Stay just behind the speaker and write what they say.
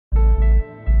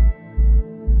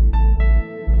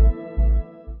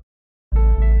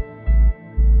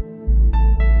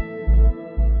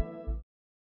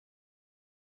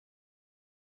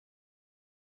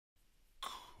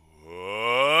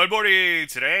morning.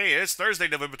 Today is Thursday,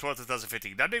 November 12th,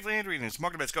 2015. I'm Dave Landry, and it's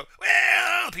Market Bets go.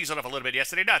 Well, peace off a little bit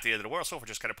yesterday. Not the end of the world. So we're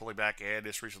just kind of pulling back and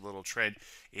this recent little trend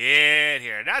in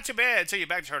here. Not too bad until you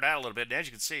back turn out a little bit. And as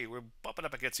you can see, we're bumping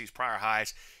up against these prior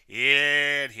highs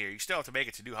in here. You still have to make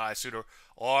it to new highs sooner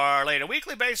or later.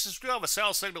 Weekly basis, we still have a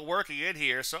sell signal working in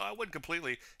here, so I wouldn't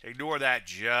completely ignore that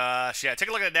just yet. Take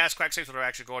a look at the NASDAQ. See what they're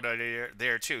actually going on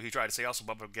there too. He tried to say also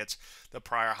bump up against the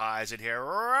prior highs in here.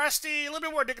 Rusty, a little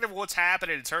bit more indicative of what's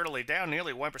happening internally. Down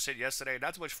nearly 1% yesterday.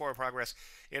 Not too much forward progress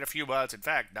in a few months. In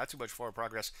fact, not too much forward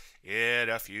progress in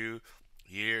a few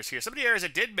years here. Some of the areas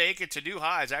that did make it to new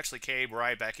highs actually came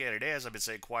right back in. And as I've been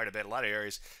saying quite a bit, a lot of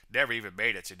areas never even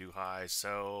made it to new highs.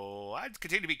 So I'd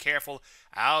continue to be careful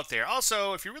out there.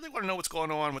 Also, if you really want to know what's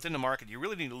going on within the market, you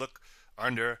really need to look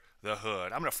under the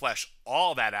hood. I'm going to flesh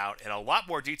all that out in a lot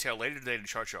more detail later today in the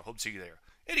chart show. Hope to see you there.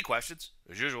 Any questions?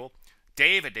 As usual,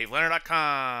 Dave at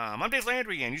DaveLandry.com. I'm Dave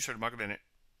Landry, and you started Market Minute.